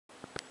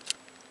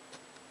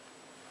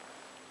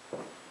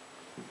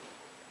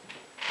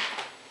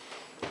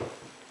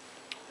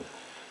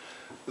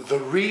The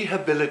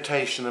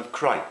Rehabilitation of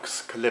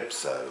Crykes,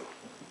 Calypso.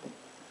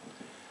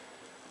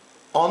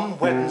 On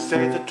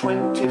Wednesday the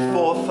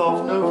 24th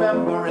of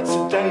November, it's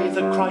a day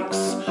that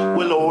Crykes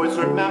will always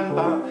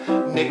remember.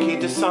 Nicky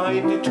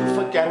decided to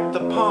forget the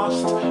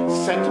past,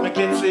 sent him a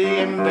glitzy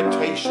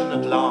invitation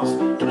at last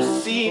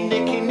to see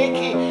Nicky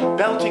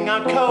belting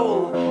out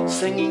coal,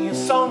 singing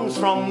his songs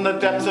from the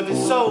depths of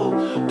his soul,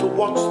 to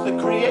watch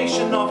the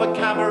creation of a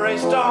cabaret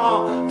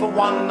star for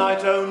one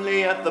night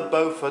only at the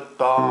Beaufort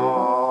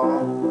Bar.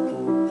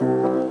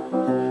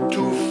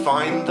 To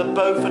find the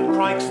Beaufort,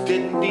 Crykes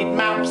didn't need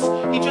maps,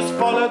 he just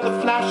followed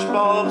the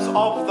flashbulbs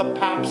of the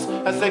paps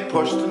as they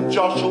pushed and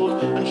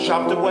jostled and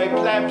shoved away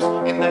plebs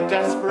in their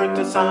desperate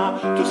desire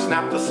to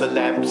snap the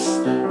celebs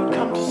who'd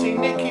come to see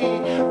Nicky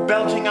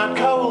belting out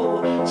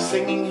coal,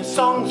 singing his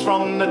songs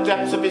from the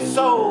depths of his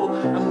soul,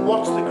 and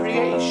watch the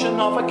creation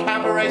of a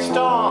cabaret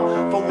star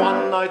for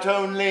one night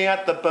only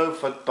at the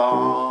Beaufort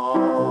Bar.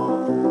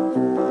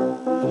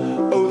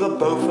 Oh, the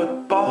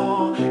Beaufort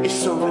Bar is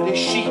so very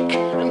chic,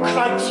 and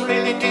Crykes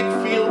really did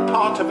feel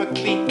part of a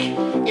clique.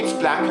 It's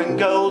black and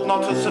gold,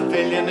 not a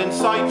civilian in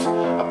sight,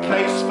 a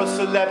place for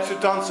celebs who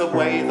dance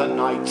away the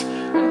night.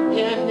 And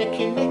here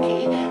Nicky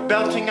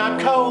belting out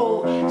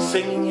coal,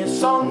 singing his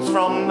songs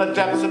from the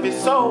depths of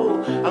his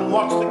soul, and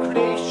watch the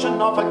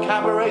creation of a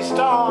cabaret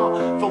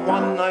star for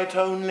one night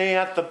only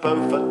at the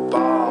Beaufort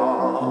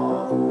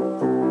Bar.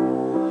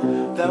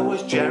 There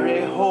was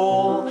Jerry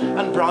Hall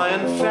and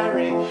Brian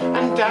Ferry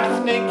and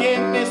Daphne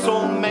Guinness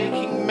all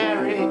making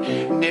merry,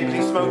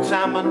 nibbly smoked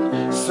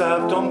salmon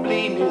served on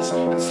blinis,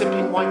 and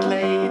sipping white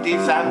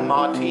ladies and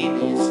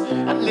martinis,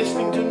 and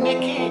listening to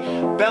Nicky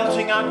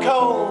belting out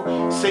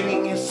coal,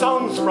 singing his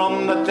songs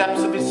from the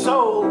depths of his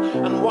soul,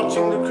 and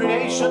watching the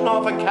creation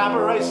of a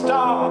cabaret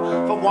star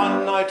for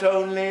one night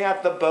only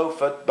at the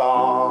Beaufort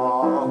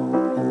Bar.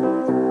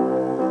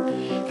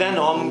 Then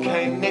on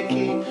came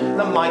Nicky,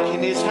 the mic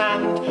in his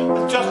hand,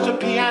 with just a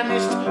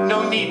pianist,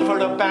 no need for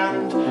a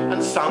band,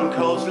 and Sun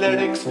Cole's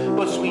lyrics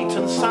were sweet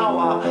and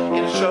sour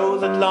in a show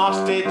that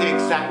lasted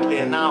exactly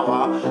an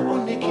hour. Oh,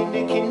 Nicky,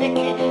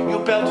 you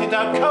belted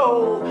out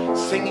coal,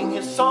 singing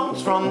his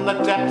songs from the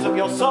depths of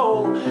your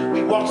soul.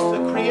 We watched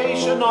the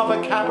creation of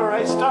a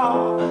cabaret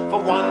star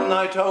for one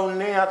night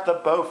only at the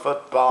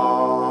Beaufort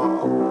Bar.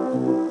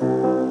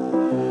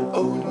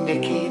 Oh,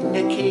 Nicky,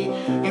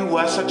 you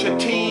were such a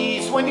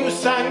tease when you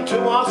sang to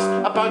us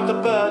about the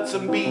birds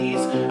and bees,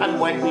 and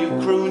when you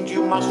crooned,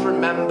 you must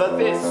remember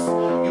this,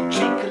 you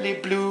cheekily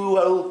blew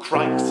old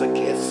Crykes a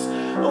kiss.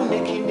 Oh,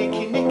 Nicky,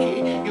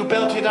 you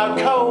belted out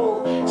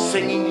coal,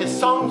 singing his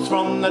songs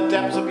from the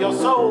depths of your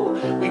soul.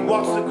 We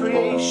watched the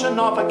creation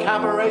of a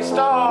cabaret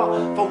star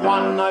for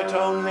one night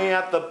only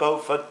at the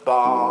Beaufort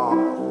Bar.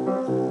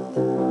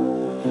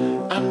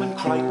 And when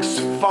Crykes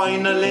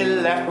finally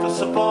left the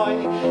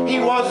Savoy, he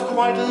was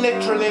quite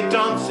literally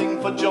dancing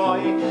for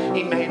joy.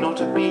 He may not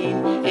have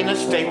been in a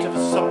state of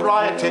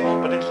sobriety,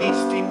 but at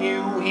least he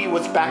knew he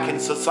was back in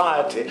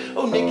society.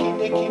 Oh, Nicky,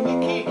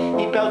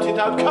 he belted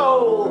out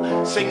coal,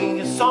 singing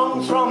his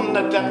songs from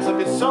the depths of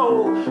his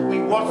soul. We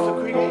watched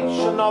the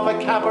creation of a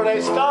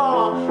cabaret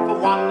star for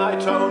one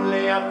night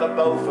only at the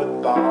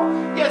Beaufort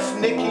Bar. Yes,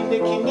 Nicky,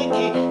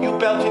 you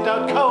belted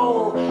out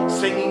coal,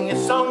 singing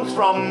his songs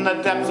from the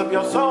depths of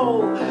your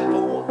soul.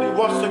 We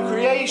watched the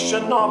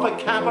creation of a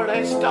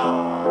cabaret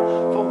star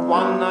for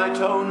one night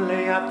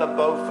only at the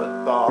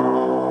Beaufort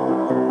Bar.